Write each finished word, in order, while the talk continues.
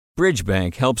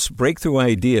Bridgebank helps breakthrough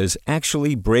ideas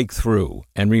actually break through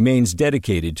and remains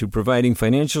dedicated to providing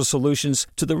financial solutions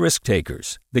to the risk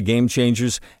takers, the game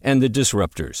changers, and the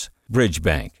disruptors.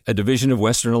 Bridgebank, a division of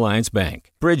Western Alliance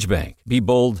Bank. Bridgebank. Be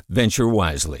bold, venture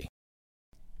wisely.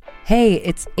 Hey,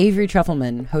 it's Avery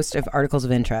Trufelman, host of Articles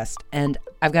of Interest, and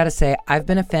I've got to say, I've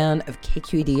been a fan of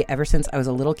KQED ever since I was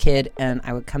a little kid, and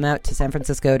I would come out to San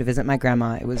Francisco to visit my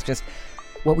grandma. It was just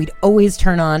what we'd always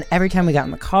turn on every time we got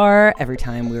in the car, every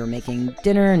time we were making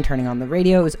dinner and turning on the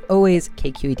radio. It was always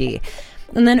KQED.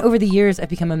 And then over the years, I've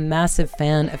become a massive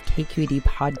fan of KQED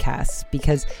podcasts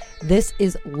because this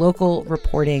is local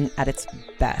reporting at its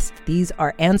best. These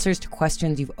are answers to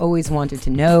questions you've always wanted to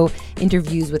know,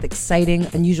 interviews with exciting,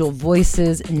 unusual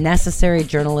voices, necessary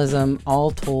journalism,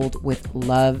 all told with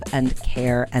love and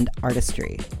care and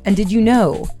artistry. And did you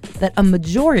know that a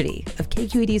majority of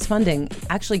KQED's funding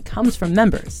actually comes from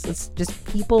members? It's just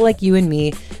people like you and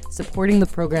me supporting the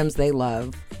programs they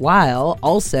love, while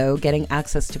also getting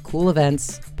access to cool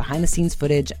events, behind-the-scenes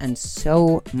footage, and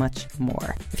so much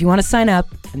more. If you want to sign up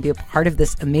and be a part of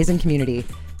this amazing community,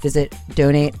 visit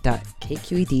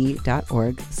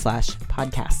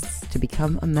donate.kqed.org/podcasts to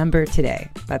become a member today.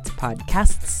 That's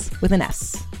podcasts with an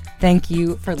S. Thank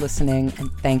you for listening, and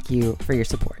thank you for your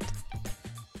support.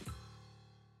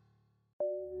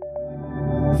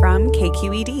 From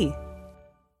KQED.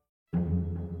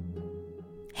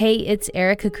 Hey, it's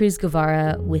Erica Cruz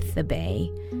Guevara with The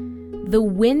Bay. The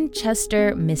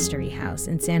Winchester Mystery House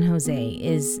in San Jose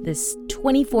is this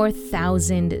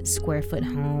 24,000 square foot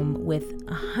home with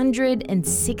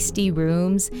 160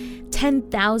 rooms,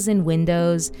 10,000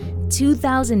 windows,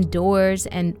 2,000 doors,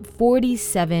 and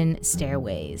 47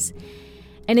 stairways.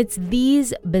 And it's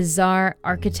these bizarre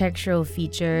architectural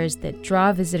features that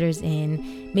draw visitors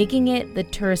in, making it the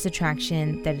tourist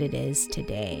attraction that it is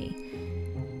today.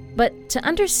 But to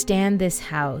understand this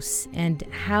house and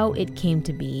how it came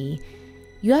to be,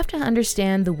 you have to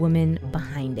understand the woman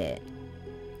behind it.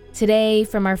 Today,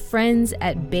 from our friends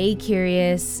at Bay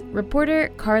Curious, reporter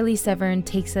Carly Severn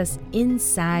takes us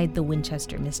inside the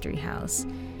Winchester Mystery House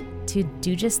to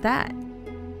do just that.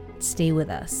 Stay with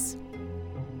us.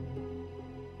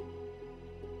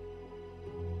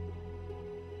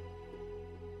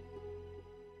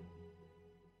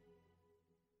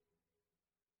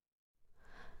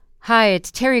 Hi, it's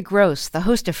Terry Gross, the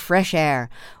host of Fresh Air.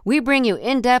 We bring you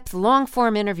in-depth,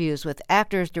 long-form interviews with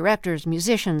actors, directors,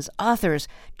 musicians, authors,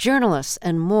 journalists,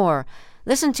 and more.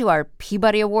 Listen to our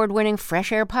Peabody Award-winning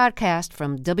Fresh Air podcast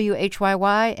from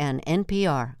WHYY and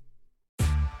NPR.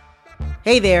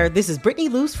 Hey there, this is Brittany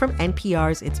Luce from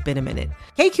NPR's It's Been a Minute.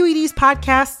 KQED's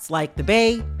podcasts like The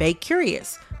Bay, Bay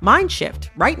Curious,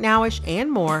 Mindshift, Right Nowish,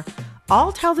 and more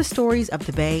all tell the stories of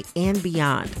the Bay and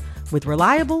beyond, with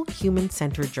reliable,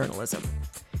 human-centered journalism.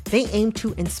 They aim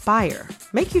to inspire,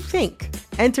 make you think,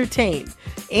 entertain,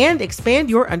 and expand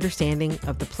your understanding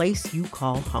of the place you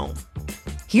call home.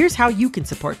 Here's how you can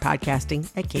support podcasting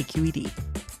at KQED.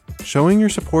 Showing your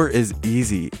support is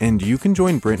easy, and you can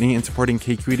join Brittany in supporting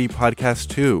KQED Podcast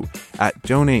too at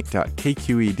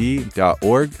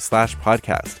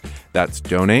donate.kqed.org/podcast. That's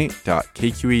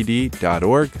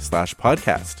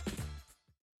donate.kqed.org/podcast.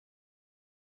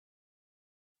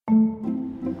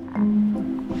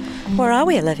 Where are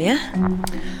we, Olivia?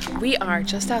 We are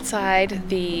just outside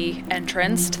the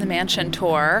entrance to the mansion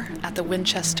tour at the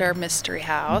Winchester Mystery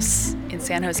House in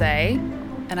San Jose,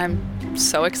 and I'm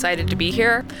so excited to be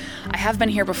here. I have been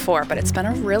here before, but it's been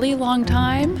a really long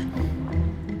time.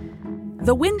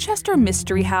 The Winchester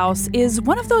Mystery House is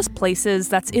one of those places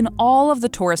that's in all of the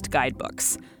tourist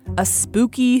guidebooks. A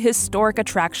spooky, historic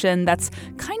attraction that's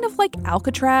kind of like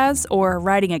Alcatraz or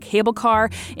riding a cable car,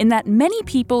 in that many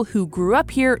people who grew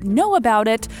up here know about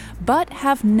it, but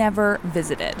have never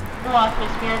visited. Milwaukee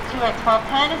Spirit 2 at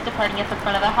 12:10 is departing at the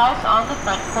front of the house on the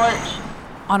front porch.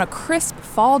 On a crisp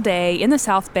fall day in the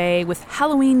South Bay with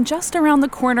Halloween just around the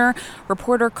corner,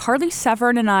 reporter Carly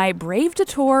Severn and I braved a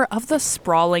tour of the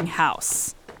sprawling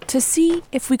house to see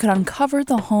if we could uncover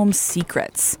the home's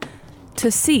secrets,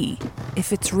 to see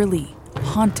if it's really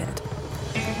haunted.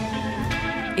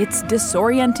 Its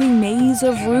disorienting maze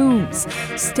of rooms,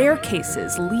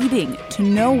 staircases leading to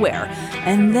nowhere,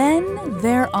 and then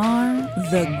there are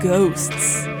the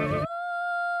ghosts.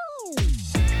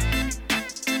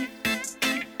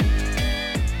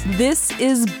 This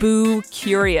is Boo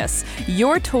Curious,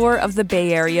 your tour of the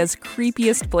Bay Area's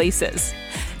creepiest places.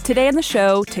 Today on the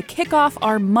show, to kick off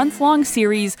our month-long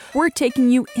series, we're taking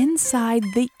you inside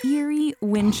the eerie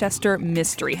Winchester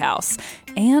Mystery House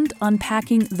and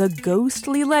unpacking the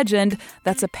ghostly legend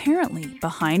that's apparently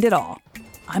behind it all.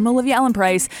 I'm Olivia Allen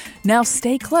Price. Now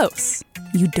stay close,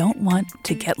 you don't want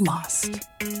to get lost.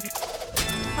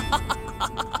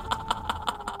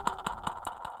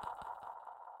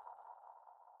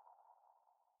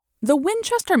 The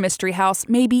Winchester Mystery House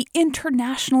may be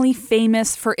internationally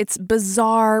famous for its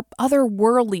bizarre,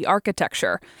 otherworldly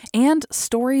architecture and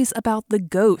stories about the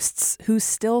ghosts who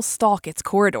still stalk its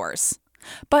corridors.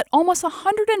 But almost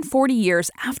 140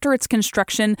 years after its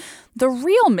construction, the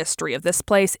real mystery of this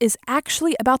place is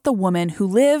actually about the woman who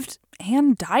lived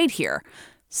and died here,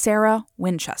 Sarah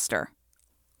Winchester.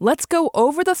 Let's go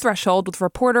over the threshold with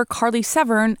reporter Carly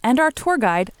Severn and our tour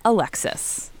guide,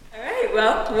 Alexis. All right,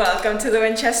 well, welcome to the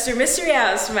Winchester Mystery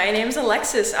House. My name's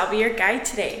Alexis. I'll be your guide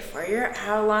today for your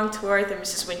hour-long tour of the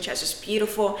Mrs. Winchester's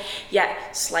beautiful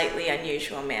yet slightly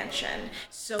unusual mansion.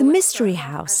 The Mystery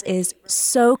House is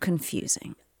so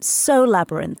confusing, so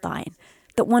labyrinthine,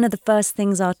 that one of the first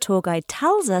things our tour guide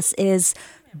tells us is,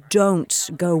 don't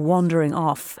go wandering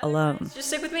off alone. Just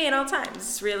stick with me at all times.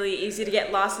 It's really easy to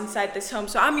get lost inside this home,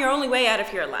 so I'm your only way out of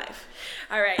here alive.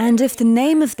 All right. And if the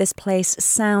name of this place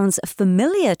sounds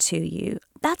familiar to you,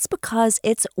 that's because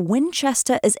it's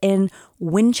Winchester as in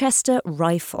Winchester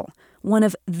rifle, one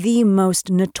of the most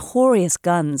notorious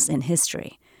guns in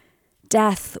history.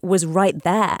 Death was right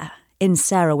there in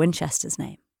Sarah Winchester's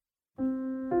name.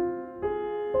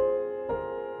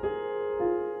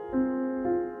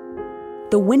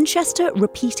 The Winchester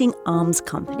Repeating Arms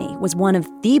Company was one of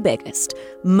the biggest,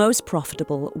 most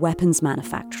profitable weapons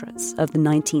manufacturers of the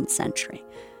 19th century.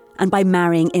 And by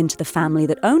marrying into the family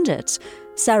that owned it,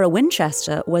 Sarah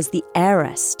Winchester was the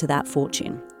heiress to that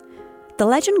fortune. The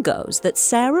legend goes that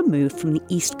Sarah moved from the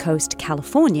East Coast to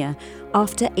California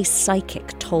after a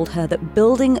psychic told her that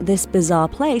building this bizarre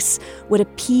place would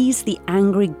appease the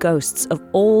angry ghosts of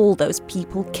all those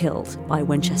people killed by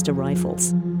Winchester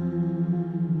rifles.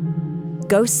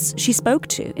 Ghosts she spoke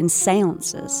to in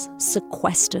seances,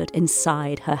 sequestered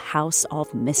inside her house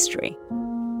of mystery.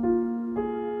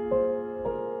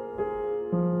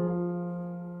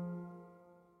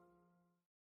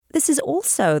 This is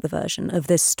also the version of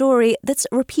this story that's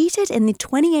repeated in the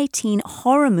 2018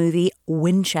 horror movie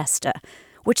Winchester,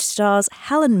 which stars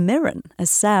Helen Mirren as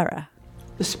Sarah.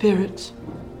 The spirits,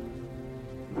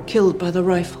 killed by the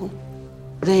rifle,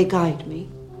 they guide me.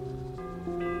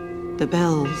 The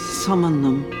bells summon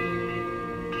them.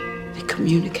 They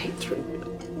communicate through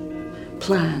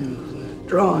plans,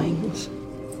 drawings.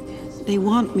 They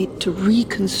want me to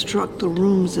reconstruct the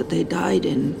rooms that they died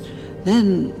in.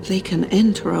 Then they can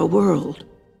enter our world.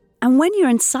 And when you're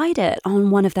inside it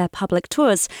on one of their public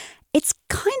tours, it's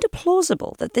kind of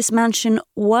plausible that this mansion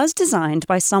was designed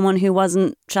by someone who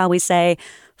wasn't, shall we say,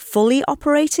 fully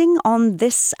operating on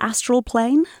this astral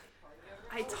plane.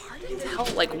 It's hard to tell,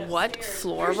 what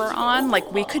floor we're on.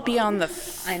 We could be on the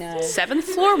 7th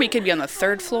floor. We could be on the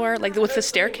 3rd floor. With the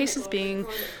staircases being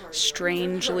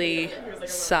strangely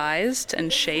sized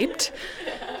and shaped,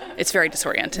 it's very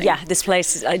disorienting. Yeah, this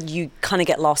place, you kind of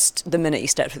get lost the minute you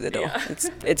step through the door. Yeah.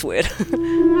 It's weird.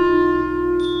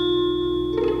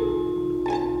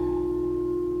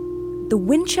 The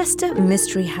Winchester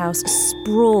Mystery House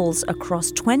sprawls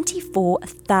across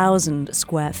 24,000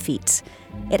 square feet.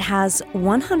 It has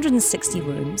 160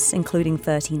 rooms, including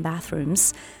 13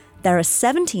 bathrooms. There are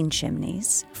 17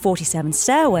 chimneys, 47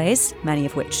 stairways, many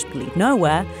of which lead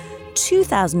nowhere,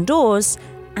 2,000 doors,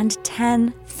 and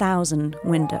 10,000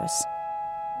 windows.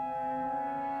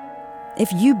 If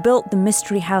you built the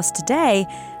Mystery House today,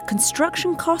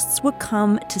 construction costs would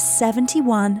come to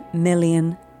 $71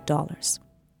 million. The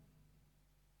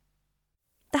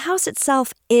house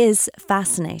itself is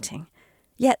fascinating.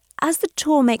 Yet, as the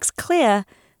tour makes clear,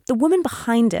 the woman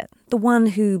behind it, the one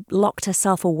who locked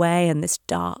herself away in this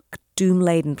dark,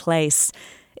 doom-laden place,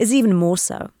 is even more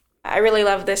so. I really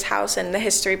love this house and the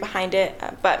history behind it,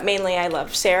 but mainly I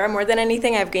love Sarah more than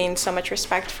anything. I've gained so much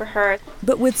respect for her.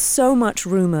 But with so much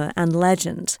rumor and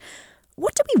legend,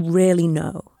 what do we really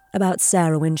know about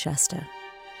Sarah Winchester?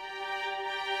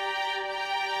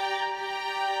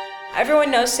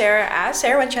 Everyone knows Sarah as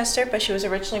Sarah Winchester, but she was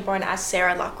originally born as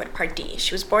Sarah Lockwood Pardee.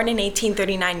 She was born in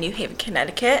 1839, New Haven,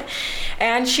 Connecticut,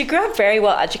 and she grew up very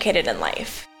well educated in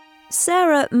life.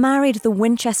 Sarah married the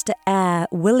Winchester heir,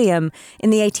 William,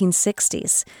 in the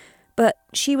 1860s, but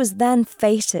she was then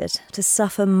fated to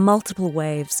suffer multiple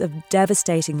waves of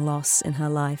devastating loss in her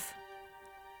life.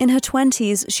 In her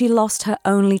 20s, she lost her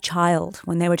only child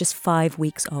when they were just 5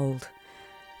 weeks old.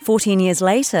 14 years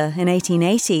later, in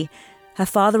 1880, her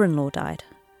father-in-law died,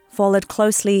 followed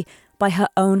closely by her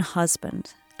own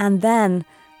husband, and then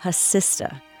her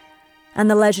sister. And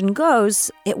the legend goes,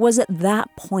 it was at that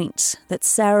point that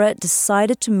Sarah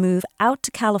decided to move out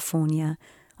to California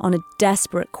on a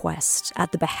desperate quest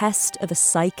at the behest of a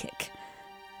psychic.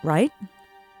 Right?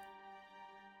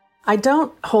 I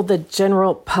don't hold the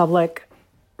general public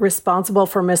responsible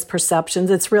for misperceptions.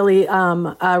 It's really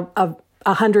a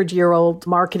 100-year-old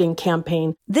marketing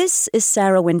campaign. This is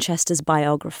Sarah Winchester's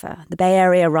biographer, the Bay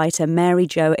Area writer Mary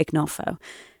Jo Ignoffo.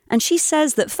 And she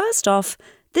says that, first off,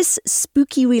 this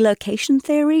spooky relocation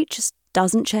theory just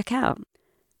doesn't check out.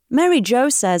 Mary Jo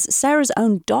says Sarah's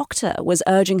own doctor was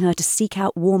urging her to seek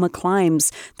out warmer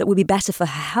climes that would be better for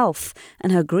her health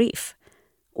and her grief.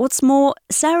 What's more,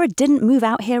 Sarah didn't move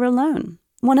out here alone.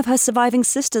 One of her surviving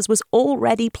sisters was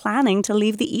already planning to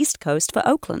leave the East Coast for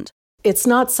Oakland. It's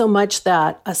not so much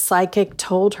that a psychic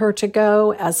told her to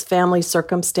go as family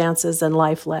circumstances and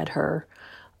life led her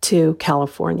to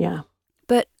California.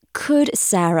 But could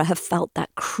Sarah have felt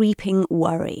that creeping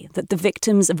worry that the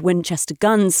victims of Winchester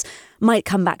guns might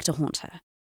come back to haunt her?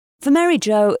 For Mary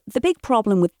Jo, the big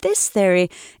problem with this theory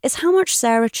is how much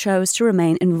Sarah chose to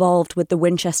remain involved with the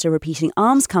Winchester Repeating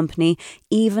Arms Company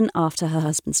even after her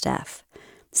husband's death.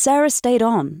 Sarah stayed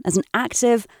on as an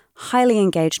active, highly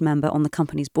engaged member on the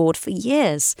company's board for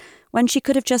years when she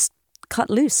could have just cut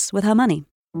loose with her money.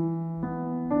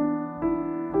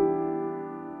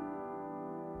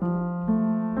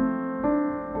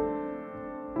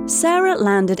 Sarah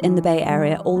landed in the Bay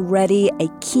Area already a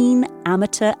keen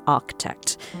amateur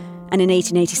architect. And in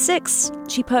 1886,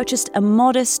 she purchased a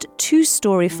modest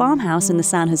 2-story farmhouse in the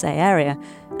San Jose area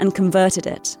and converted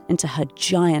it into her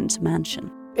giant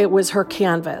mansion. It was her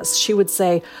canvas. She would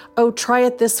say, oh, try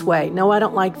it this way. No, I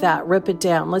don't like that. Rip it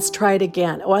down. Let's try it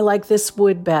again. Oh, I like this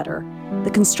wood better.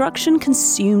 The construction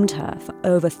consumed her for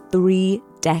over 3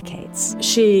 decades.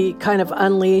 She kind of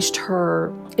unleashed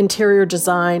her interior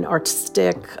design,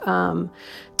 artistic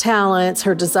talents,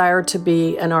 her desire to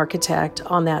be an architect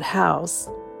on that house.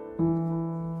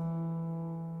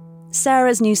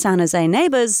 Sarah's new San Jose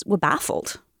neighbors were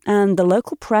baffled, and the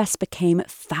local press became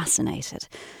fascinated.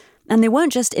 And they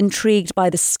weren't just intrigued by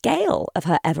the scale of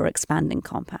her ever-expanding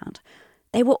compound.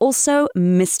 They were also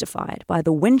mystified by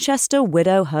the Winchester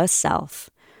widow herself.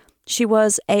 She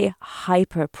was a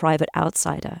hyper-private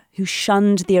outsider who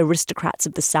shunned the aristocrats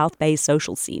of the South Bay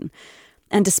social scene.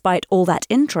 And despite all that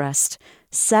interest,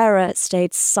 Sarah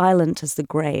stayed silent as the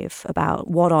grave about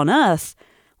what on earth,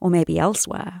 or maybe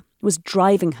elsewhere, was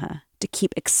driving her to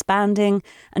keep expanding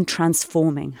and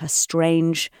transforming her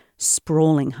strange,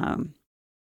 sprawling home.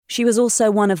 She was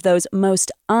also one of those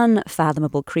most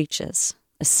unfathomable creatures,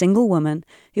 a single woman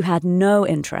who had no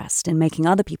interest in making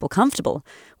other people comfortable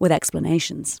with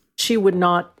explanations. She would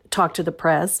not talk to the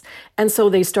press, and so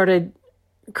they started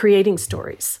creating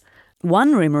stories.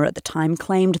 One rumor at the time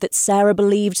claimed that Sarah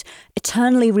believed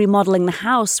eternally remodeling the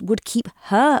house would keep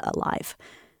her alive.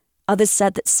 Others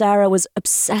said that Sarah was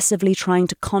obsessively trying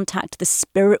to contact the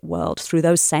spirit world through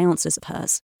those seances of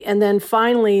hers. And then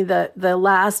finally, the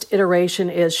last iteration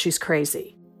is she's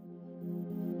crazy.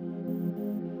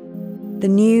 The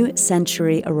new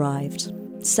century arrived.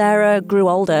 Sarah grew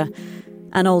older,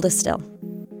 and older still.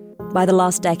 By the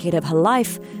last decade of her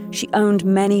life, she owned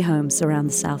many homes around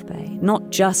the South Bay, not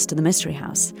just the Mystery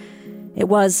House. It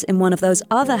was in one of those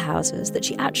other houses that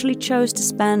she actually chose to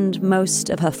spend most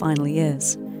of her final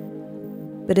years.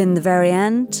 But in the very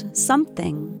end,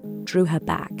 something drew her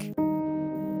back.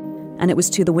 And it was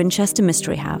to the Winchester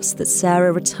Mystery House that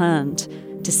Sarah returned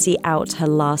to see out her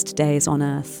last days on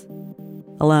Earth,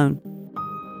 alone.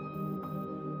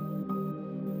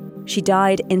 She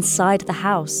died inside the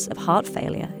house of heart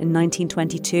failure in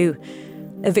 1922,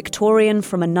 a Victorian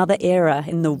from another era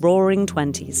in the roaring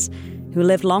 20s who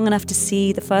lived long enough to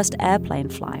see the first airplane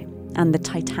fly and the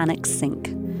Titanic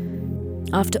sink.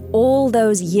 After all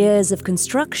those years of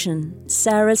construction,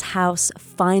 Sarah's house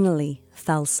finally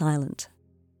fell silent.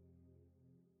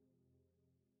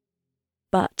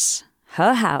 But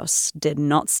her house did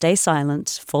not stay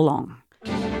silent for long.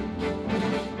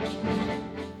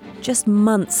 Just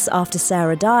months after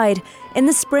Sarah died, in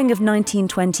the spring of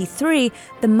 1923,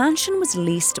 the mansion was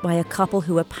leased by a couple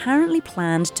who apparently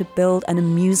planned to build an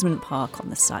amusement park on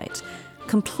the site,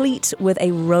 complete with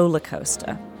a roller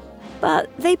coaster.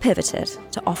 But they pivoted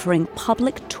to offering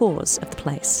public tours of the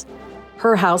place.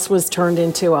 Her house was turned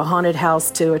into a haunted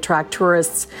house to attract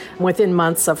tourists within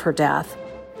months of her death.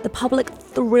 The public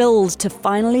thrilled to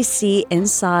finally see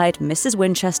inside Mrs.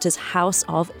 Winchester's house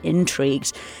of intrigue,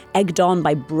 egged on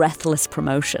by breathless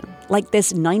promotion, like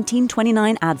this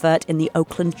 1929 advert in the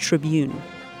Oakland Tribune.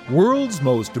 World's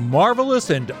most marvelous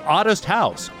and oddest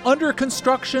house, under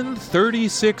construction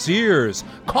 36 years,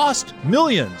 cost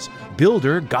millions,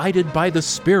 builder guided by the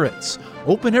spirits,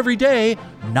 open every day,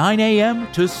 9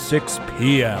 a.m. to 6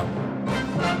 p.m.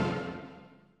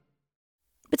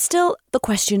 But still, the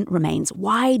question remains,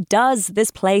 why does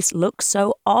this place look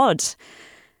so odd?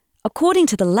 According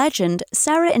to the legend,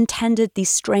 Sarah intended these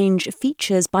strange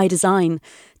features by design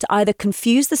to either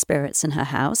confuse the spirits in her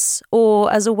house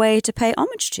or as a way to pay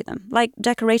homage to them, like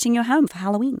decorating your home for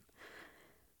Halloween.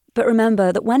 But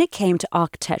remember that when it came to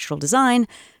architectural design,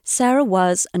 Sarah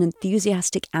was an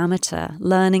enthusiastic amateur,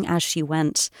 learning as she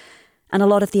went, and a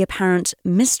lot of the apparent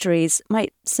mysteries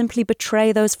might simply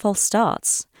betray those false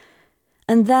starts.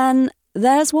 And then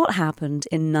there's what happened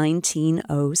in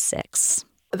 1906.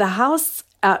 The house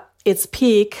at its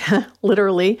peak,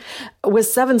 literally,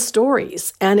 was 7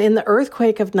 stories. And in the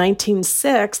earthquake of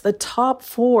 1906, the top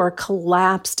 4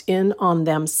 collapsed in on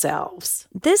themselves.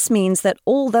 This means that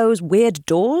all those weird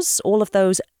doors, all of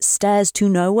those stairs to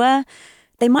nowhere,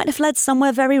 they might have led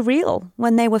somewhere very real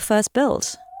when they were first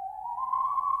built.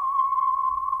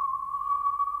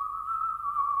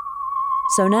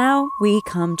 So now we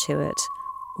come to it.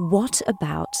 What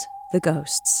about the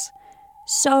ghosts?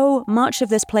 So much of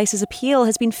this place's appeal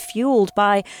has been fueled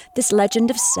by this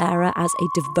legend of Sarah as a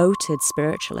devoted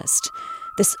spiritualist,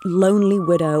 this lonely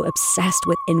widow obsessed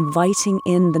with inviting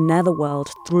in the netherworld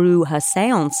through her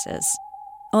seances.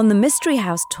 On the Mystery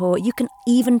House tour, you can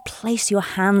even place your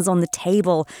hands on the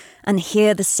table and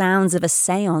hear the sounds of a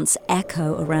seance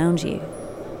echo around you.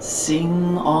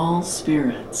 Sing all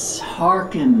spirits,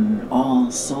 hearken all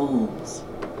souls.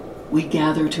 We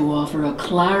gather to offer a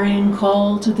clarion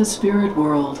call to the spirit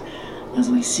world as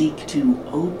we seek to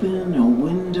open a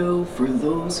window for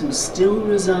those who still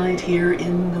reside here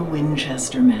in the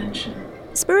Winchester mansion.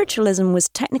 Spiritualism was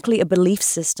technically a belief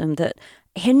system that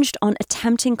hinged on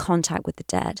attempting contact with the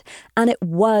dead, and it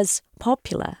was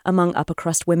popular among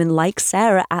upper-crust women like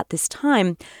Sarah at this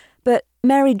time. But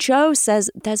Mary Jo says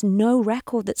there's no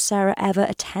record that Sarah ever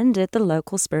attended the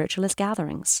local spiritualist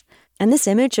gatherings. And this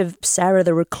image of Sarah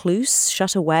the recluse,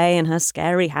 shut away in her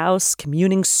scary house,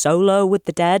 communing solo with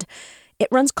the dead, it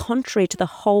runs contrary to the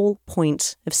whole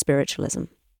point of spiritualism.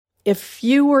 If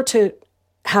you were to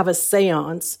have a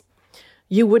seance,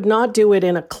 you would not do it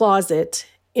in a closet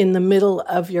in the middle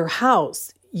of your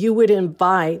house. You would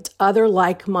invite other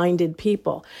like-minded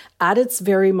people. At its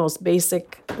very most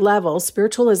basic level,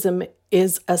 spiritualism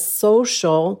is a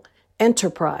social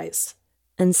enterprise.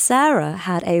 And Sarah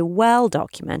had a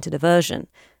well-documented aversion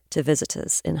to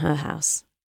visitors in her house.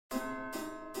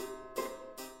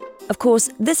 Of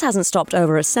course, this hasn't stopped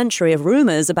over a century of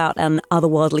rumours about an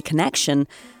otherworldly connection,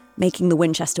 making the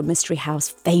Winchester Mystery House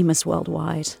famous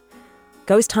worldwide.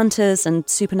 Ghost hunters and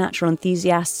supernatural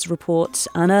enthusiasts report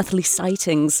unearthly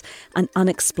sightings and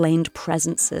unexplained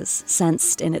presences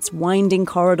sensed in its winding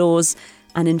corridors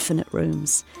and infinite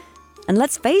rooms. And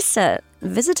let's face it,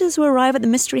 visitors who arrive at the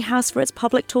Mystery House for its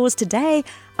public tours today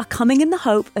are coming in the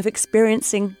hope of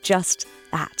experiencing just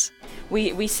that.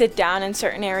 We sit down in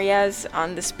certain areas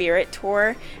on the spirit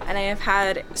tour, and I have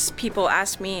had people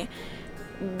ask me,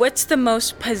 what's the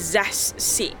most possessed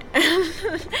seat?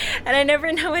 And I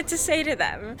never know what to say to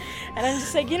them. And I'm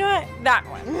just like, you know what? That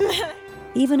one.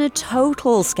 Even a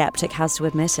total skeptic has to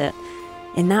admit it.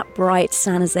 In that bright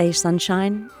San Jose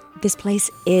sunshine, this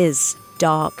place is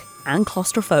dark and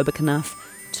claustrophobic enough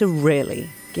to really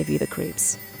give you the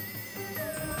creeps.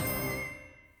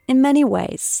 In many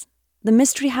ways, the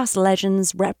Mystery House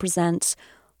legends represent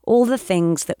all the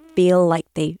things that feel like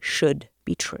they should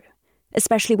be true,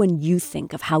 especially when you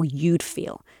think of how you'd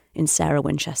feel in Sarah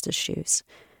Winchester's shoes.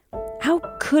 How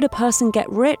could a person get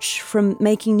rich from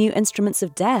making new instruments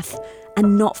of death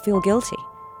and not feel guilty?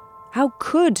 How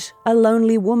could a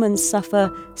lonely woman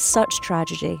suffer such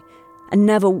tragedy and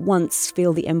never once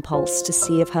feel the impulse to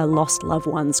see if her lost loved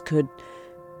ones could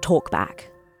talk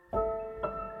back?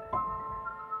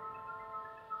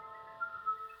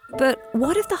 But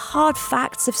what if the hard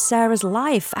facts of Sarah's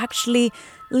life actually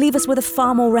leave us with a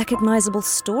far more recognizable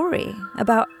story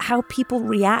about how people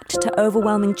react to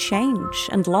overwhelming change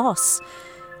and loss,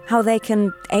 how they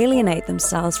can alienate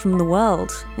themselves from the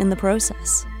world in the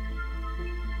process?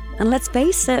 And let's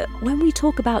face it, when we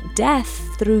talk about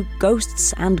death through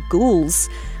ghosts and ghouls,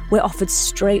 we're offered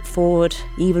straightforward,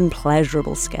 even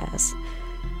pleasurable scares.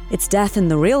 It's death in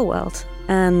the real world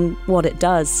and what it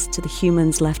does to the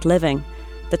humans left living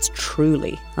that's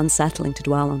truly unsettling to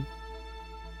dwell on.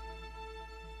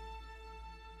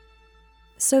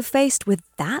 So faced with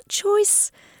that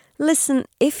choice, listen,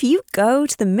 if you go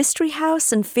to the Mystery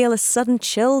House and feel a sudden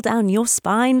chill down your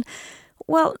spine,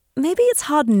 well, maybe it's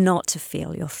hard not to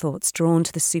feel your thoughts drawn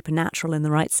to the supernatural in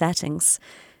the right settings,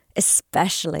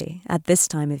 especially at this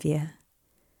time of year.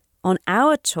 On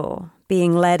our tour,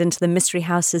 being led into the Mystery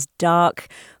House's dark,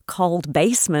 cold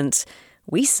basement,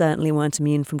 we certainly weren't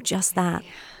immune from just that.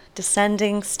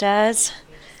 descending stairs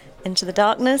into the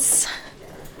darkness.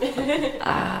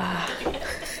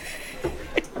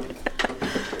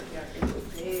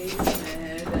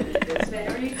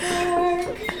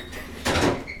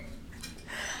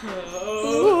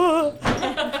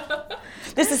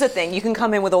 This is the thing, you can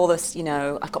come in with all this,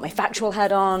 I've got my factual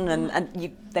head on, and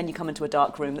then you come into a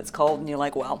dark room that's cold, and you're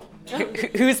like, well,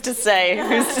 who's to say?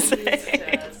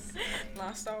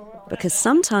 Because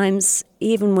sometimes,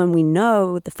 even when we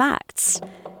know the facts,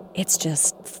 it's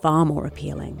just far more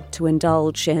appealing to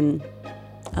indulge in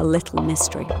a little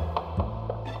mystery.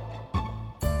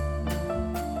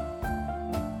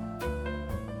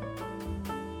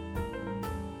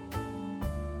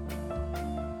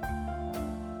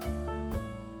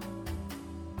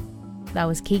 That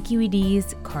was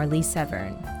KQED's Carly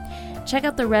Severn. Check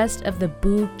out the rest of the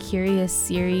Boo Curious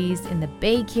series in the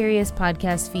Bay Curious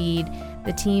podcast feed.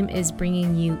 The team is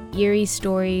bringing you eerie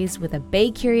stories with a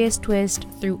Bay Curious twist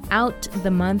throughout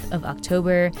the month of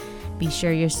October. Be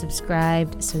sure you're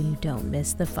subscribed so you don't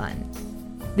miss the fun.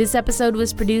 This episode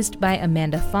was produced by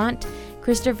Amanda Font,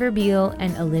 Christopher Beal,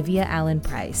 and Olivia Allen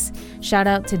Price. Shout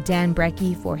out to Dan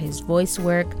Brecky for his voice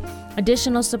work.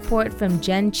 Additional support from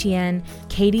Jen Chien,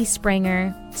 Katie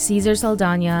Sprenger, Cesar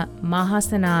Saldana, Maha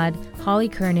Sanad, Holly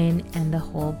Kernan, and the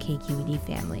whole KQED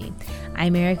family.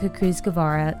 I'm Erica Cruz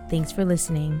Guevara. Thanks for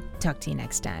listening. Talk to you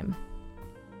next time.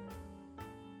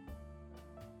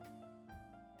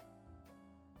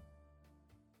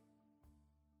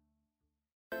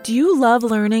 Do you love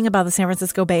learning about the San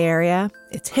Francisco Bay Area?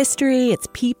 Its history, its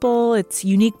people, its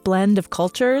unique blend of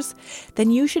cultures? Then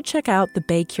you should check out the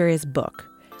Bay Curious book.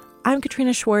 I'm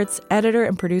Katrina Schwartz, editor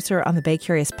and producer on the Bay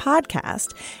Curious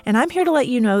podcast, and I'm here to let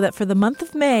you know that for the month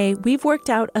of May, we've worked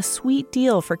out a sweet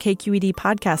deal for KQED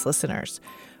podcast listeners.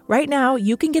 Right now,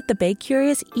 you can get the Bay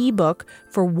Curious ebook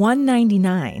for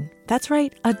 $1.99. That's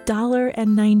right,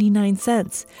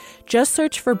 $1.99. Just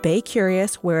search for Bay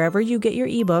Curious wherever you get your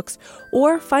ebooks,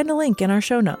 or find a link in our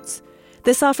show notes.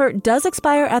 This offer does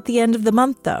expire at the end of the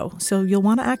month, though, so you'll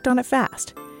want to act on it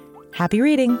fast. Happy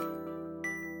reading!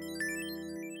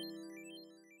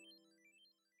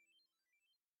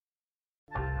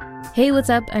 Hey, what's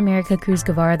up? I'm Erica Cruz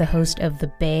Guevara, the host of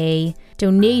The Bay.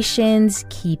 Donations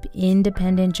keep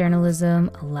independent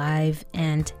journalism alive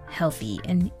and healthy,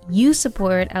 and you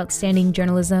support outstanding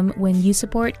journalism when you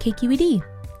support KQED.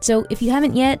 So if you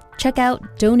haven't yet, check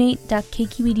out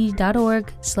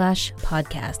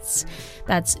donate.kqed.org/podcasts.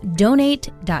 That's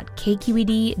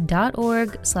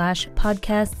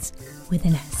donate.kqed.org/podcasts with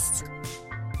an S.